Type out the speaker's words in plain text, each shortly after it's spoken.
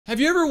Have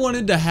you ever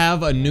wanted to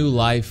have a new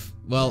life?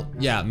 Well,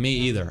 yeah, me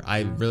either. I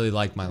really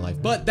like my life.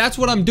 But that's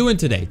what I'm doing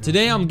today.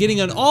 Today I'm getting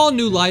an all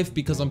new life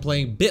because I'm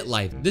playing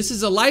BitLife. This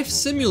is a life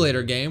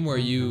simulator game where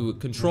you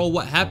control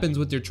what happens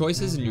with your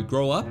choices and you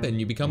grow up and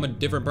you become a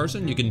different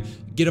person. You can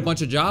get a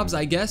bunch of jobs,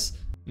 I guess.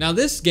 Now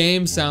this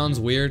game sounds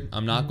weird,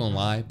 I'm not gonna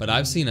lie, but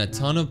I've seen a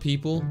ton of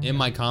people in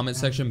my comment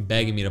section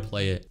begging me to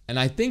play it. And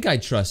I think I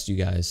trust you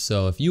guys,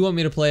 so if you want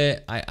me to play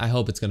it, I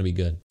hope it's gonna be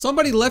good.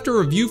 Somebody left a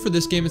review for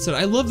this game and said,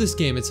 I love this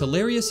game, it's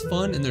hilarious,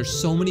 fun, and there's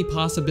so many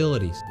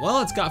possibilities.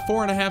 Well, it's got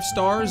 4.5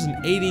 stars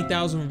and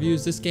 80,000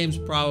 reviews. This game's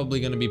probably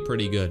gonna be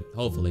pretty good,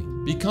 hopefully.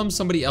 Become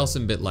somebody else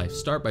in BitLife.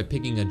 Start by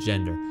picking a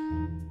gender.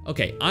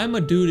 Okay, I'm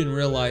a dude in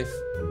real life.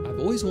 I've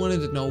always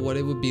wanted to know what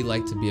it would be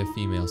like to be a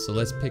female, so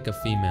let's pick a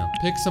female.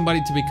 Pick somebody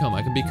to become.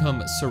 I can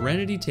become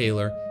Serenity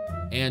Taylor,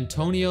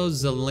 Antonio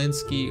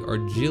Zelensky, or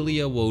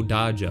Gilia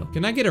Wodajo.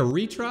 Can I get a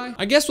retry?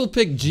 I guess we'll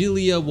pick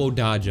Gilia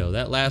Wodajo.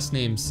 That last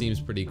name seems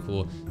pretty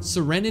cool.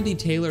 Serenity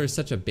Taylor is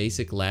such a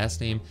basic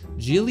last name.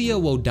 Gilia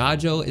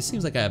Wodajo, it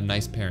seems like I have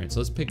nice parents.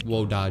 So let's pick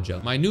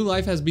Wodajo. My new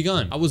life has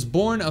begun. I was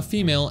born a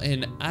female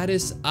in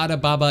Addis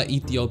Ababa,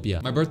 Ethiopia.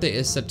 My birthday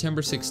is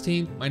September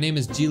 16th. My name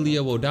is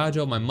Gilia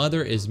Wodajo. My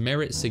mother is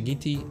Merit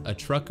Sigiti, a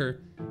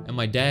trucker. And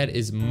my dad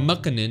is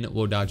Mukanin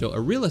Wodajo, a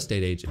real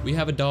estate agent. We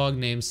have a dog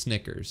named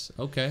Snickers.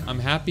 Okay. I'm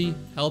happy,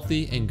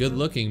 healthy, and good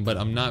looking, but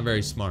I'm not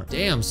very smart.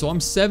 Damn, so I'm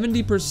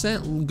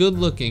 70% good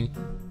looking,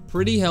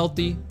 pretty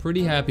healthy,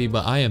 pretty happy,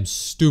 but I am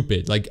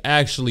stupid, like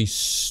actually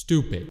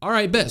stupid. All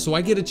right, bet, so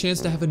I get a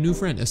chance to have a new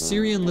friend. A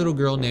Syrian little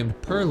girl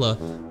named Perla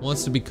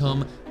wants to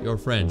become your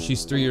friend.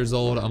 She's 3 years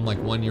old, I'm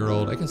like 1 year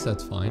old. I guess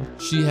that's fine.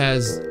 She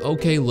has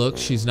okay looks,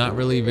 she's not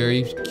really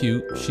very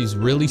cute, she's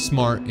really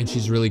smart, and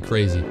she's really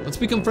crazy. Let's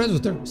become friends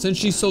with her. Since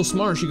she's so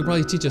smart, she could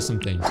probably teach us some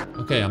things.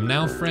 Okay, I'm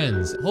now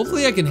friends.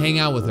 Hopefully I can hang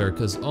out with her,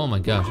 cause oh my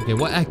gosh. Okay,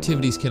 what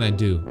activities can I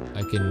do?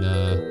 I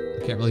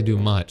can't really do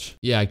much.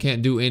 Yeah, I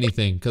can't do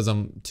anything because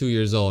I'm 2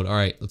 years old. All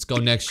right, let's go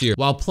next year.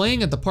 While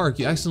playing at the park,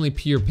 you accidentally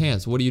pee your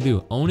pants. What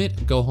do? Own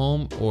it, go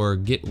home, or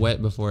get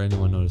wet before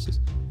anyone notices?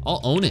 I'll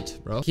own it,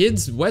 bro.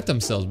 Kids wet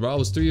themselves, bro. I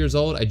was 3 years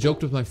old. I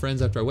joked with my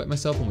friends after I wet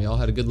myself and we all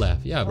had a good laugh.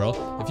 Yeah,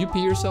 bro. If you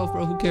pee yourself,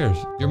 bro, who cares?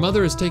 Your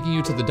mother is taking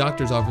you to the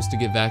doctor's office to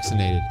get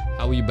vaccinated.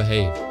 How will you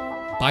behave?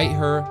 Bite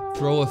her,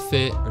 throw a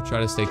fit, or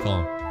try to stay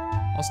calm?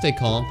 I'll stay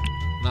calm.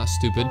 Not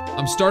stupid.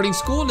 I'm starting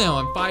school now.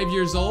 I'm 5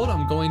 years old.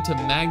 I'm going to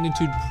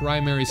Magnitude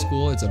Primary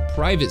School. It's a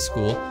private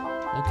school.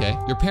 Okay.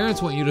 Your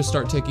parents want you to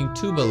start taking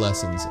tuba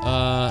lessons.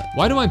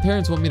 Why do my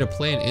parents want me to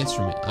play an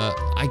instrument?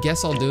 I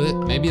guess I'll do it.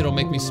 Maybe it'll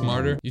make me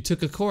smarter. You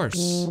took a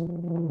course.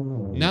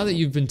 Now that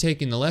you've been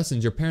taking the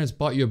lessons, your parents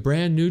bought you a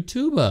brand new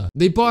tuba.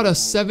 They bought a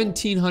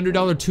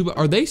 $1,700 tuba.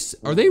 Are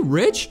they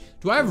rich?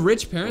 Do I have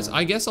rich parents?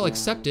 I guess I'll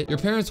accept it. Your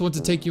parents want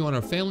to take you on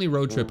a family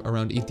road trip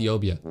around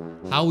Ethiopia.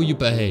 How will you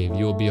behave?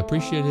 You will be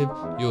appreciative,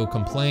 you will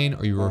complain,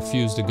 or you will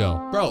refuse to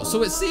go. Bro,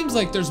 so it seems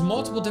like there's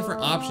multiple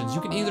different options.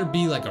 You can either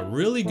be like a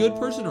really good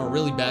person or a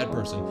really bad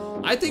person.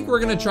 I think we're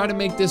gonna try to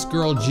make this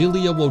girl,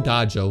 Gilia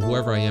Wodajo,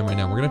 whoever I am right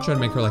now, we're gonna try to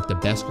make her like the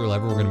best girl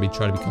ever. We're gonna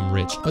try to become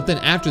rich. But then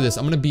after this,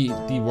 I'm gonna be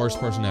the worst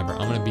person ever.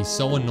 I'm gonna be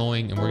so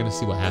annoying and we're gonna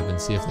see what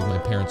happens. See if like, my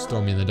parents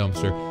throw me in the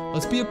dumpster.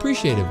 Let's be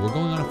appreciative. We're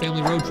going on a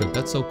family road trip.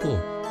 That's so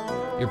cool.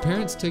 Your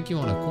parents take you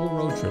on a cool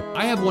road trip.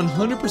 I have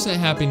 100%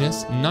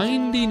 happiness,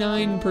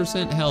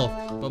 99% health,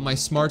 but my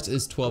smarts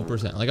is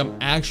 12%. Like I'm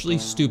actually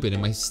stupid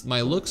and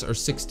my looks are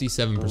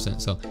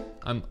 67%, so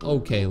I'm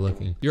okay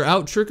looking. You're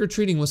out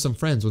trick-or-treating with some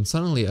friends when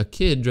suddenly a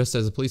kid dressed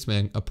as a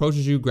policeman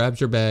approaches you,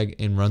 grabs your bag,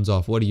 and runs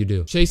off. What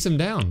do? Chase him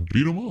down.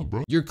 Beat him up,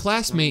 bro. Your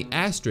classmate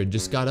Astrid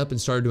just got up and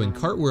started doing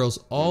cartwheels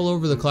all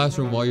over the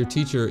classroom while your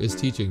teacher is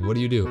teaching. What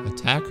do?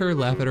 Attack her,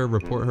 laugh at her,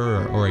 report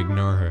her, or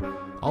ignore her?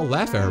 I'll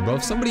laugh at her, bro.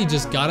 If somebody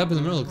just got up in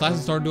the middle of the class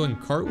and started doing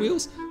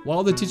cartwheels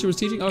while the teacher was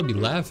teaching, I would be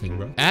laughing,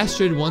 bro.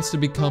 Astrid wants to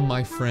become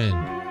my friend.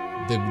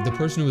 The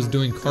person who was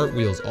doing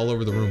cartwheels all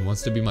over the room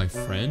wants to be my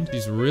friend.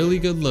 She's really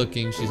good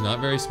looking. She's not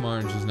very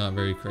smart and she's not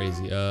very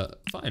crazy.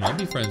 Fine, I'll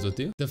be friends with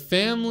you. The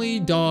family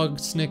dog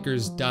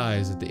Snickers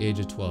dies at the age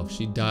of 12.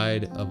 She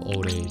died of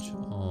old age.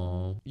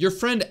 Oh. Your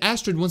friend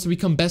Astrid wants to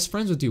become best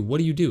friends with you. What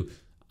do?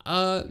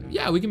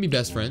 Yeah, we can be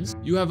best friends.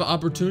 You have an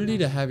opportunity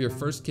to have your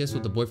first kiss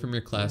with a boy from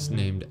your class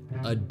named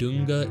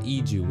Adunga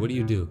Iju. What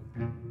do?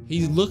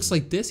 He looks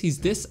like this? He's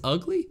this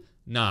ugly?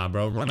 Nah,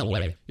 bro, run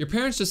away. Your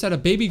parents just had a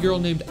baby girl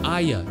named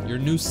Aya, your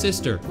new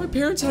sister. My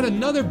parents had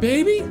another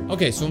baby?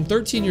 Okay, so I'm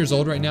 13 years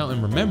old right now,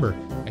 and remember,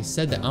 I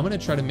said that I'm gonna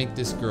try to make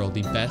this girl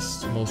the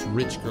best, most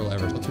rich girl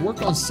ever. Let's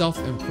work on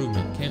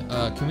self-improvement.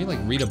 Can we like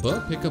read a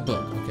book? Pick a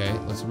book, okay?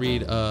 Let's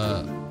read,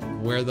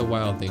 Where the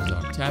Wild Things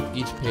Are. Tap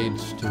each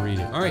page to read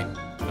it. All right.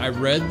 I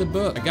read the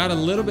book. I got a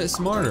little bit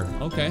smarter.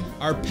 Okay.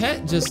 Our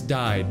pet just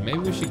died. Maybe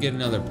we should get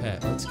another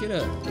pet. Let's get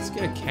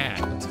a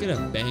cat. Let's get a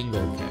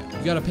Bengal cat.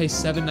 You gotta pay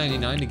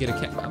 $7.99 to get a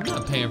cat. I'm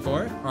not paying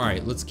for it. All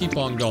right, let's keep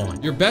on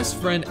going. Your best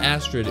friend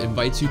Astrid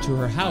invites you to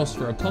her house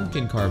for a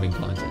pumpkin carving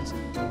contest.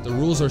 The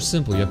rules are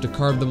simple. You have to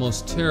carve the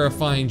most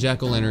terrifying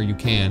jack-o'-lantern you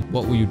can.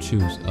 What will you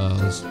choose?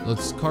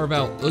 Let's carve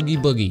out Oogie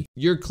Boogie.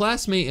 Your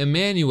classmate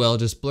Emmanuel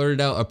just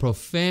blurted out a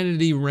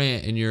profanity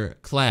rant in your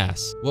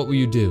class. What will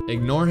you do?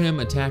 Ignore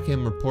him, attack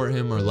him, report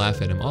him, or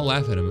laugh at him? I'll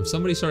laugh at him. If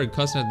somebody started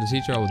cussing at the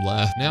teacher, I would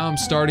laugh. Now I'm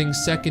starting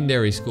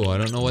secondary school. I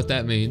don't know what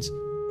that means.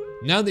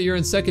 Now that you're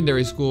in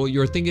secondary school,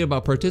 you're thinking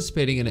about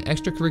participating in an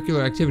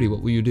extracurricular activity.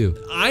 What will you do?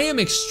 I am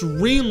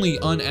extremely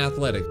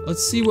unathletic.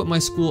 Let's see what my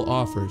school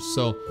offers.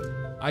 So,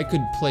 I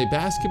could play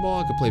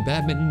basketball, I could play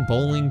badminton,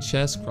 bowling,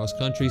 chess, cross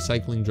country,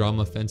 cycling,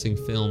 drama, fencing,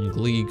 film,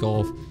 glee,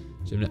 golf,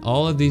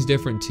 all of these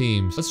different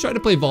teams. Let's try to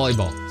play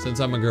volleyball since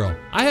I'm a girl.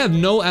 I have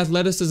no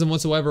athleticism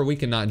whatsoever. We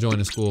cannot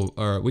join a school,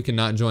 or we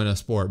cannot join a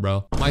sport,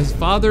 bro. My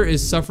father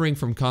is suffering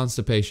from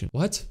constipation.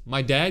 What?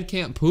 My dad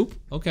can't poop?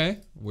 Okay,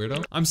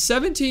 weirdo. I'm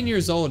 17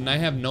 years old and I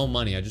have no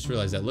money. I just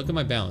realized that. Look at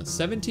my balance.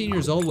 17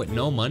 years old with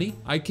no money?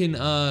 I can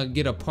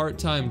get a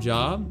part-time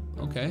job.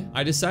 Okay.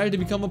 I decided to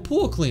become a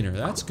pool cleaner.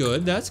 That's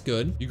good, that's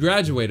good. You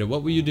graduated,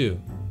 what will you do?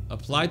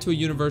 Apply to a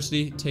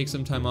university, take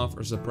some time off,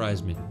 or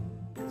surprise me?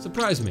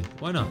 Surprise me,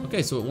 why not?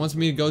 Okay, so it wants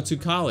me to go to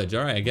college.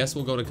 All right, I guess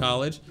we'll go to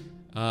college.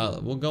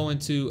 We'll go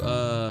into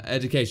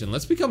education.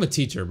 Let's become a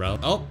teacher, bro.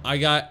 Oh, I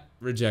got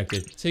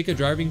rejected. Take a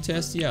driving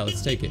test? Yeah,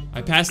 let's take it.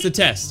 I passed the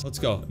test. Let's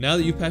go. Now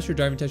that you passed your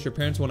driving test, your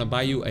parents want to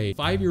buy you a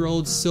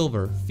 5-year-old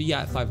silver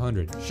Fiat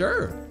 500.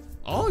 Sure.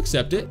 I'll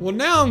accept it. Well,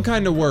 now I'm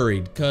kind of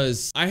worried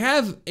because I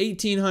have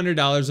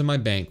 $1,800 in my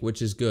bank, which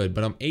is good,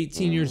 but I'm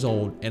 18 years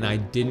old and I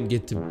didn't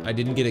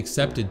get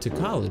accepted to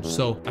college.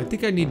 So I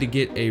think I need to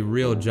get a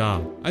real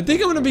job. I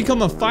think I'm gonna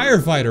become a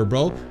firefighter,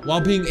 bro.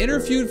 While being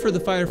interviewed for the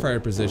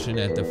firefighter position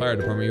at the fire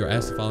department, you were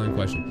asked the following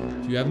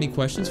question. Do you have any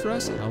questions for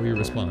us? How will you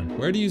respond?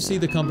 Where do you see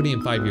the company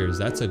in 5 years?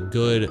 That's a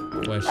good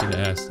question to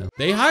ask them.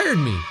 They hired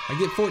me. I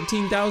get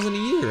 $14,000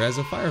 a year as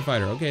a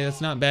firefighter. Okay,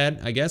 that's not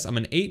bad, I guess. I'm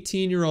an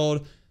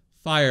 18-year-old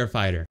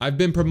firefighter. I've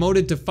been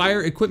promoted to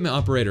fire equipment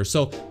operator.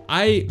 So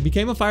I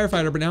became a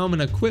firefighter, but now I'm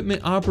an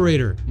equipment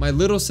operator. My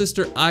little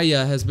sister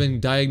Aya has been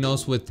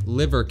diagnosed with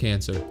liver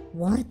cancer.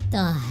 What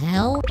the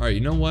hell? All right,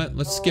 you know what?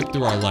 Let's skip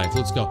through our life.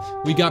 Let's go.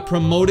 We got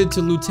promoted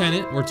to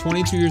lieutenant. We're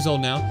 22 years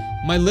old now.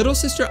 My little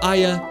sister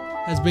Aya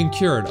has been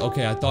cured.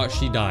 Okay, I thought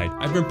she died.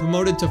 I've been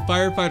promoted to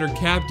firefighter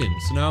captain,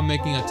 so now I'm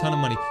making a ton of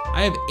money.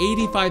 I have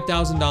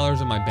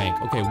 $85,000 in my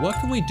bank. Okay, what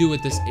can we do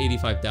with this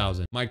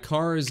 $85,000? My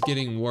car is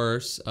getting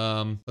worse.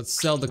 Let's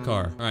sell the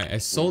car. All right, I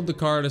sold the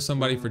car to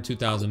somebody for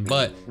 $2,000,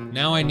 but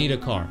now I need a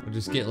car. We'll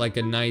just get like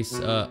a nice,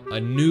 a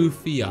new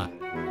Fiat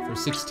for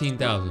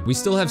 $16,000. We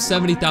still have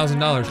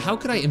 $70,000. How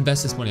could I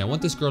invest this money? I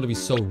want this girl to be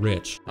so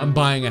rich. I'm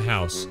buying a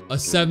house. A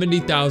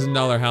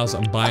 $70,000 house.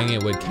 I'm buying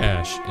it with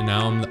cash, and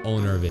now I'm the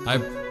owner of it. I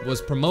was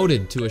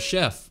promoted to a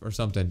chef or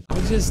something. I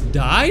just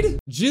died?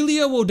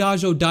 Giulia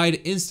Wodajo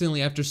died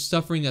instantly after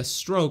suffering a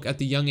stroke at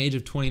the young age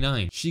of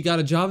 29. She got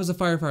a job as a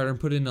firefighter and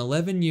put in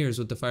 11 years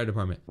with the fire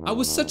department. I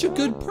was such a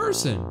good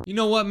person. You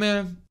know what,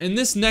 man? In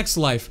this next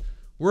life,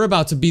 we're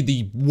about to be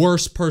the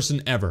worst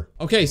person ever.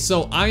 Okay,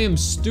 so I am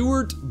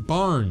Stuart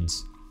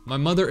Barnes. My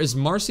mother is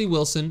Marcy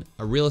Wilson,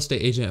 a real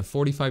estate agent at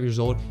 45 years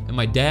old, and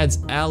my dad's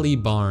Ali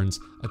Barnes,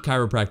 a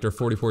chiropractor,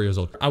 44 years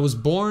old. I was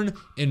born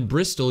in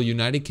Bristol,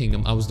 United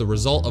Kingdom. I was the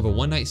result of a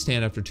one-night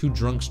stand after 2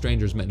 drunk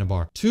strangers met in a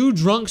bar. 2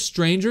 drunk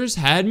strangers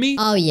had me?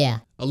 Oh yeah.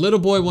 A little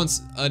boy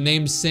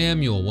named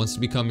Samuel wants to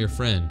become your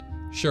friend.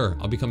 Sure,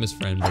 I'll become his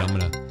friend, but I'm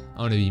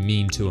gonna be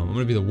mean to him. I'm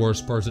gonna be the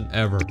worst person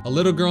ever. A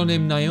little girl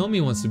named Naomi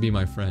wants to be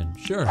my friend.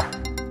 Sure.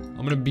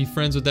 I'm gonna be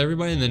friends with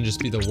everybody and then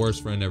just be the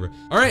worst friend ever.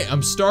 All right,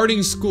 I'm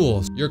starting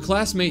school. Your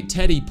classmate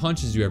Teddy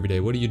punches you every day.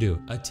 What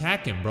do?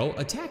 Attack him, bro.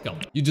 Attack him.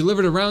 You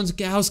delivered a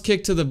roundhouse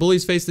kick to the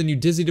bully's face, then you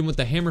dizzied him with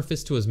a hammer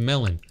fist to his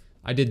melon.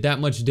 I did that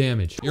much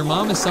damage. Your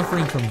mom is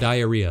suffering from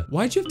diarrhea.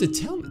 Why'd you have to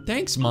tell me?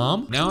 Thanks,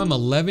 Mom. Now I'm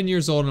 11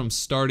 years old and I'm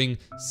starting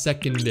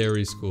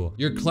secondary school.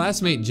 Your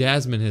classmate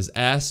Jasmine has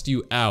asked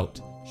you out.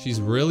 She's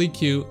really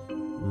cute,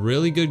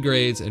 really good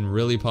grades, and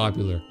really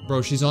popular.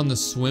 Bro, she's on the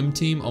swim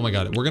team. Oh my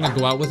God, we're gonna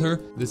go out with her.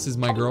 This is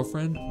my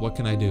girlfriend. What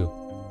can I do?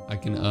 I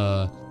can,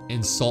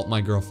 insult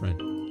my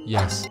girlfriend.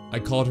 Yes, I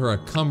called her a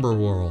cumber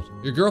world.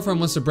 Your girlfriend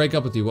wants to break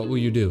up with you. What will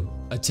you do?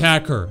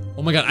 Attack her.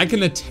 Oh my God, I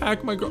can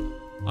attack my girl.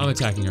 I'm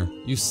attacking her.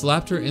 You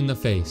slapped her in the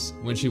face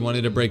when she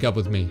wanted to break up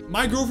with me.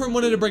 My girlfriend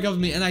wanted to break up with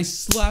me and I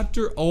slapped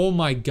her. Oh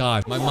my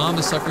God. My mom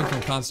is suffering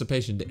from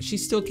constipation. She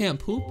still can't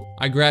poop?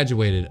 I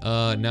graduated.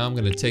 Now I'm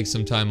gonna take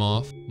some time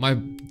off. My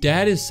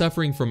dad is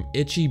suffering from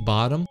itchy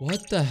bottom.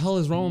 What the hell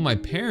is wrong with my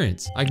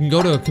parents? I can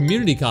go to a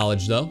community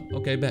college though.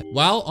 Okay, bet.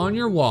 While on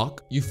your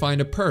walk, you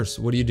find a purse.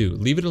 What do?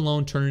 Leave it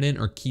alone, turn it in,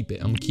 or keep it?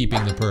 I'm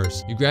keeping the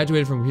purse. You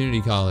graduated from community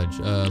college.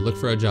 Look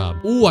for a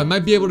job. Ooh, I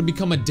might be able to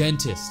become a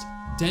dentist.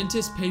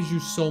 Dentist pays you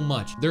so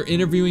much. They're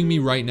interviewing me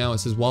right now. It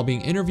says, while being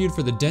interviewed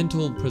for the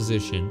dental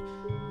position,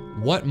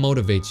 what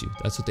motivates you?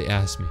 That's what they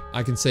asked me.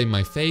 I can say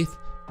my faith,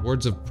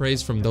 words of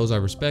praise from those I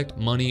respect,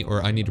 money,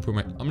 or I need to prove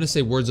I'm gonna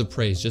say words of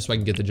praise just so I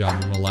can get the job.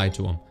 I'm gonna lie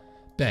to them.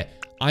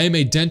 Bet. I am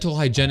a dental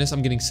hygienist.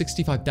 I'm getting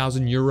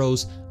 65,000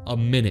 euros a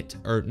minute.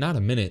 Or not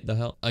a minute, the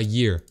hell? A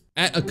year.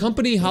 At a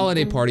company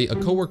holiday party, a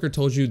coworker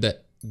told you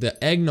that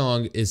the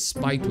eggnog is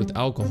spiked with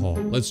alcohol.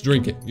 Let's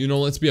drink it. You know,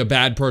 let's be a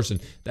bad person.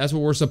 That's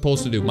what we're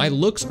supposed to do. My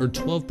looks are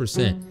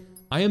 12%.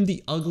 I am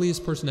the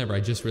ugliest person ever. I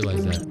just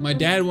realized that. My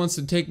dad wants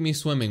to take me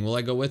swimming. Will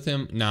I go with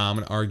him? Nah, I'm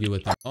gonna argue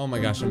with him. Oh my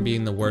gosh, I'm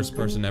being the worst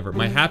person ever.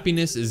 My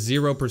happiness is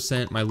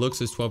 0%. My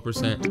looks is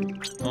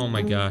 12%. Oh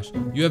my gosh.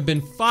 You have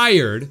been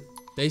fired.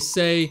 They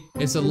say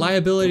it's a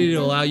liability to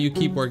allow you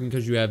keep working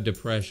because you have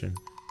depression.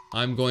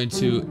 I'm going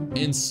to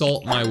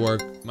insult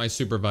my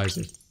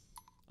supervisor.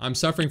 I'm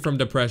suffering from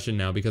depression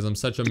now because I'm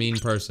such a mean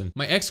person.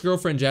 My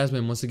ex-girlfriend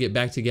Jasmine wants to get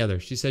back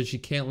together. She said she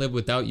can't live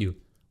without you.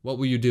 What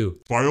will you do?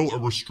 File a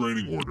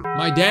restraining order.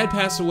 My dad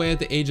passed away at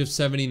the age of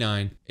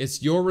 79.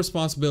 It's your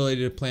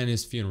responsibility to plan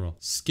his funeral.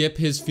 Skip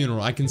his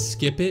funeral. I can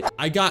skip it.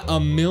 I got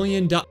 $1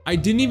 million. I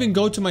didn't even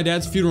go to my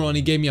dad's funeral and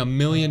he gave me $1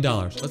 million.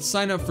 Let's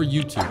sign up for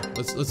YouTube.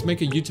 Let's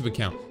make a YouTube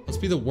account. Let's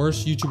be the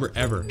worst YouTuber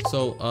ever.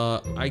 So,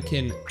 I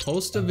can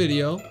post a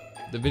video.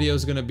 The video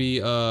is gonna be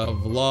a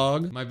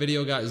vlog. My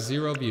video got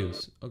 0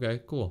 views.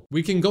 Okay, cool.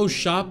 We can go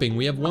shopping.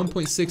 We have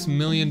 $1.6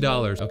 million.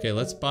 Okay,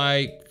 let's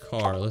buy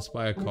car. Let's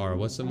buy a car.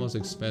 What's the most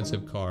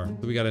expensive car?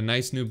 We got a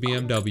nice new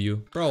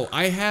BMW. Bro,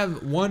 I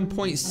have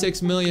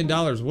 $1.6 million.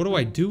 What do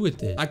I do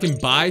with it? I can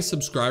buy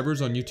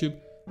subscribers on YouTube.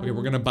 Okay,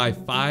 we're gonna buy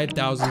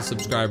 5,000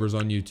 subscribers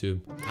on YouTube.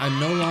 I'm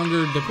no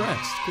longer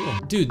depressed. Cool.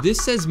 Dude, this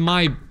says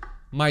my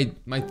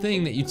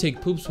thing that you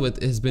take poops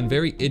with has been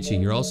very itchy.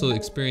 You're also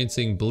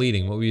experiencing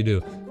bleeding. What will you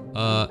do?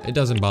 It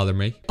doesn't bother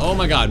me. Oh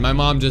my god, my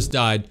mom just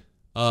died.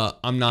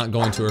 I'm not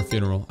going to her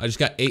funeral. I just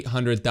got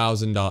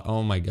 $800,000.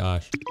 Oh my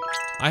gosh.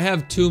 I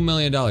have $2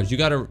 million. You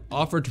gotta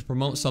offer to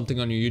promote something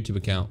on your YouTube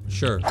account.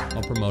 Sure,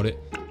 I'll promote it.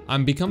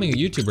 I'm becoming a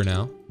YouTuber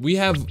now. We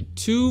have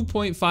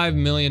 $2.5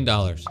 million.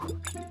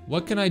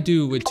 What can I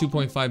do with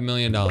 $2.5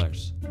 million?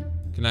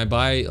 Can I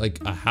buy, like,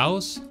 a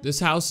house? This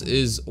house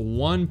is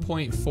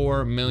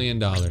 $1.4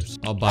 million.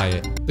 I'll buy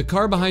it. The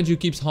car behind you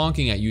keeps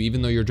honking at you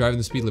even though you're driving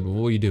the speed limit.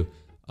 What will you do?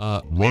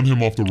 Run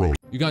him off the road.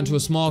 You got into a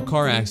small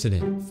car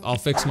accident. I'll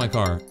fix my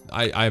car.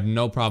 I have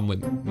no problem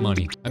with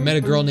money. I met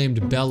a girl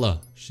named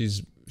Bella.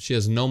 She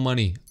has no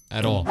money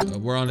at all.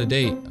 We're on a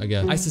date, I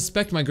guess. I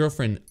suspect my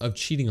girlfriend of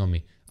cheating on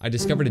me. I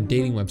discovered a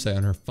dating website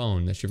on her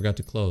phone that she forgot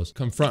to close.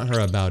 Confront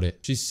her about it.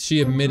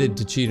 She admitted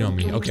to cheating on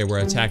me. Okay, we're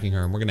attacking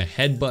her and we're gonna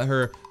headbutt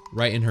her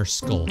right in her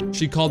skull.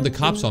 She called the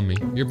cops on me.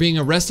 You're being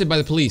arrested by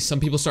the police. Some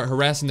people start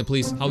harassing the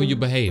police. How will you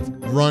behave?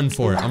 Run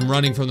for it. I'm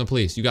running from the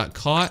police. You got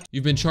caught.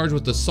 You've been charged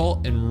with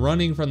assault and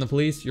running from the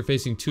police. You're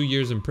facing 2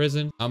 years in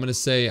prison. I'm gonna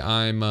say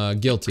I'm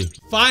guilty.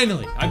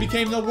 Finally, I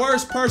became the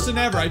worst person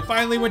ever. I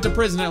finally went to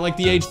prison at like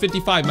the age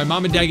 55. My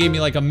mom and dad gave me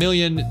like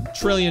 $1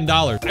 trillion.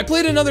 I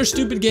played another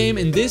stupid game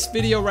in this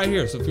video right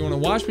here. So if you wanna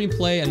watch me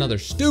play another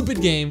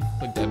stupid game,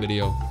 click that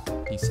video.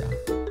 Peace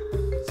out.